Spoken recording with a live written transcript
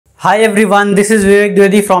Hi everyone, this is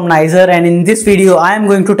Vivek from NISER, and in this video I am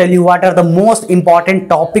going to tell you what are the most important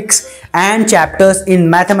topics and chapters in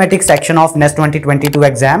mathematics section of NEST 2022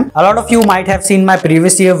 exam. A lot of you might have seen my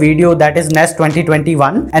previous year video, that is NEST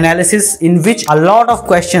 2021 analysis, in which a lot of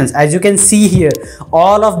questions, as you can see here,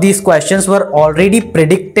 all of these questions were already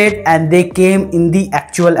predicted and they came in the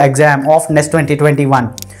actual exam of NEST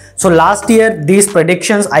 2021. So last year these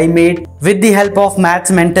predictions I made with the help of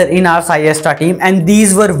maths mentor in our SciAstra team, and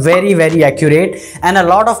these were very accurate, and a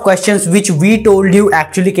lot of questions which we told you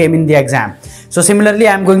actually came in the exam. So similarly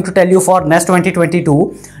I am going to tell you for NEST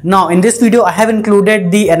 2022. Now in this video I have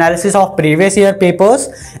included the analysis of previous year papers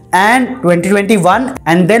and 2021,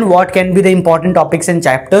 and then what can be the important topics and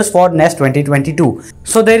chapters for NEST 2022.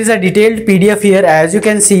 So there is a detailed PDF here. As you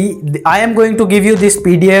can see, I am going to give you this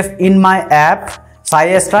PDF in my app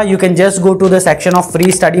SciAstra. You can just go to the section of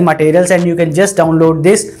free study materials and you can just download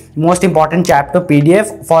this most important chapter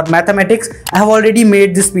PDF. For mathematics I have already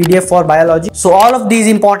made this PDF for biology. So all of these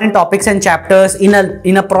important topics and chapters in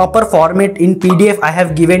a proper format in PDF I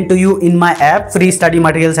have given to you in my app free study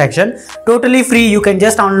material section. Totally free. You can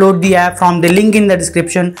just download the app from the link in the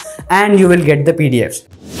description and you will get the PDFs.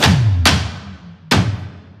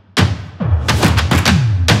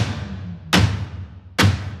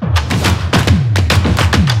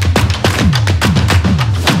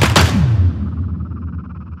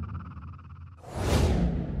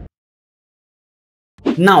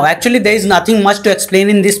 Now actually there is nothing much to explain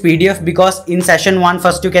in this PDF, because in session 1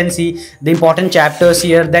 first you can see the important chapters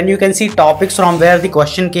here, then you can see topics from where the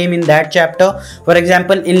question came in that chapter. For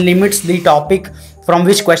example, in limits the topic from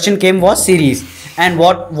which question came was series, and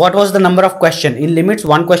what was the number of question. In limits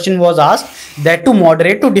one question was asked, that to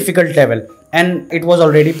moderate to difficult level, and it was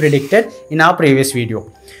already predicted in our previous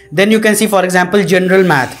video. Then you can see, for example, general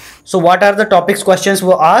math. So what are the topics questions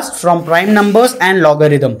were asked? From prime numbers and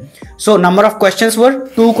logarithm. So number of questions were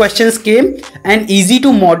 2 questions came, and easy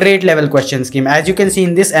to moderate level questions came, as you can see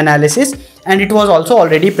in this analysis, and it was also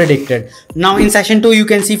already predicted. Now in session 2 you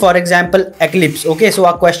can see, for example, eclipse. Okay, so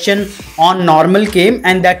a question on normal came,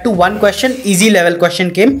 and that too one question easy level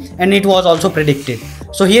question came, and it was also predicted.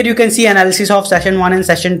 So here you can see analysis of session 1 and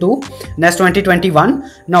session 2 NEST 2021.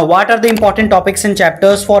 Now what are the important topics and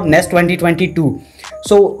chapters for NEST 2022?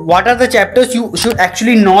 So what are the chapters you should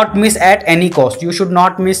actually not miss at any cost? You should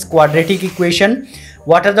not miss quadratic equation.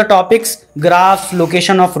 What are the topics? Graphs,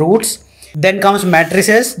 location of roots. Then comes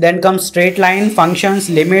matrices. Then comes straight line, functions,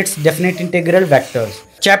 limits, definite integral, vectors.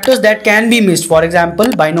 Chapters that can be missed, for example,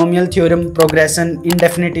 binomial theorem, progression,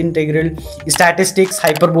 indefinite integral, statistics,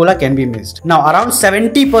 hyperbola can be missed. Now around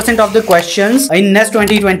 70% of the questions in NEST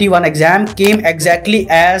 2021 exam came exactly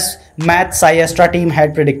as Math SciAstra team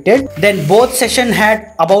had predicted. Then both session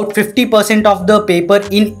had about 50% of the paper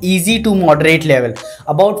in easy to moderate level.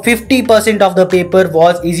 About 50% of the paper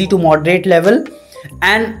was easy to moderate level,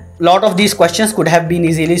 and lot of these questions could have been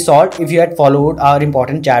easily solved if you had followed our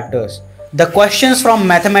important chapters. The questions from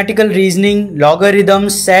mathematical reasoning,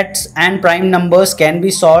 logarithms, sets and prime numbers can be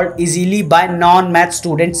solved easily by non-math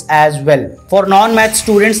students as well. For non-math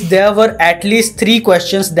students there were at least 3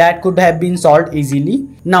 questions that could have been solved easily.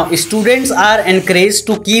 Now students are encouraged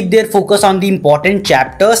to keep their focus on the important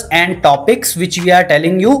chapters and topics which we are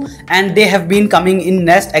telling you, and they have been coming in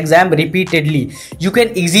NEST exam repeatedly. You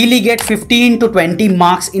can easily get 15 to 20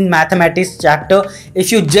 marks in mathematics chapter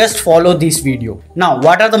if you just follow this video. Now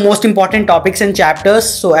what are the most important topics and chapters?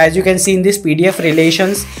 So as you can see in this PDF,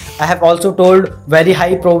 relations, I have also told very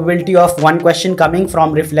high probability of one question coming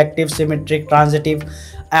from reflective, symmetric, transitive,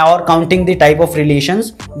 or counting the type of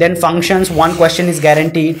relations. Then functions, one question is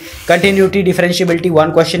guaranteed. Continuity, differentiability,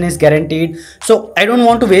 one question is guaranteed. So I don't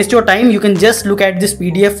want to waste your time. You can just look at this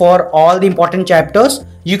PDF for all the important chapters.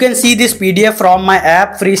 You can see this PDF from my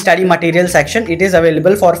app free study material section. It is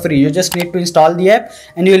available for free. You just need to install the app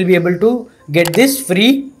and you will be able to get this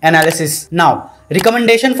free analysis. Now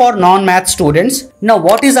recommendation for non-math students. Now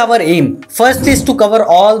what is our aim? First is to cover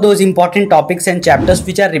all those important topics and chapters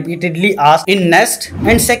which are repeatedly asked in NEST,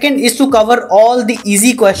 and second is to cover all the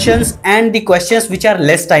easy questions and the questions which are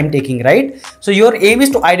less time taking, right? So your aim is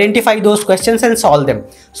to identify those questions and solve them.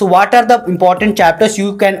 So what are the important chapters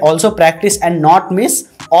you can also practice and not miss?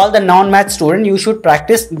 All the non-math student, you should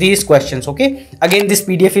practice these questions. Okay, again this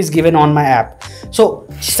PDF is given on my app. So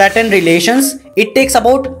set and relations, it takes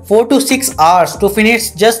about 4 to 6 hours to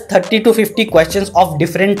finish just 30 to 50 questions of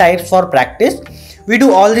different types for practice. We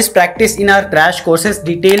do all this practice in our crash courses,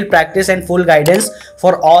 detailed practice and full guidance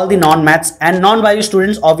for all the non-maths and non-bio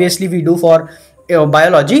students. Obviously we do for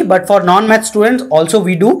biology, but for non-math students also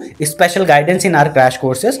we do special guidance in our crash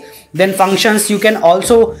courses. Then functions, you can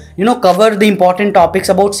also cover the important topics,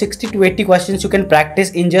 about 60 to 80 questions you can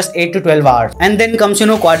practice in just 8 to 12 hours. And then comes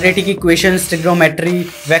quadratic equations, trigonometry,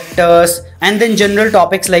 vectors, and then general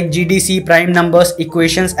topics like GDC, prime numbers,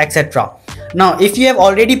 equations, etc. Now if you have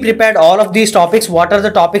already prepared all of these topics, what are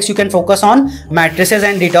the topics you can focus on? Matrices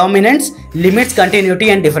and determinants, limits, continuity,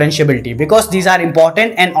 and differentiability, because these are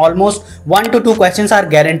important and almost 1 to 2 questions are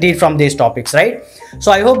guaranteed from these topics, right?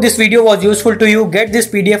 So I hope this video was useful to you. Get this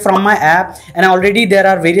PDF from my app, and already there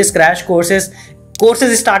are various crash courses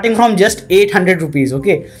starting from just 800 rupees.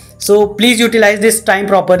 Okay, so please utilize this time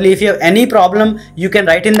properly. If you have any problem, you can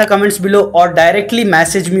write in the comments below or directly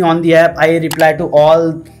message me on the app. I reply to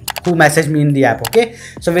all who message me in the app. Okay,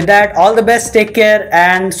 so with that, all the best, take care,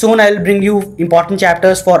 and soon I will bring you important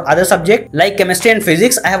chapters for other subjects like chemistry and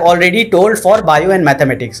physics. I have already told for bio and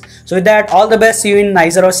mathematics. So with that, all the best. See you in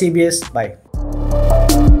NISER or CBS. Bye.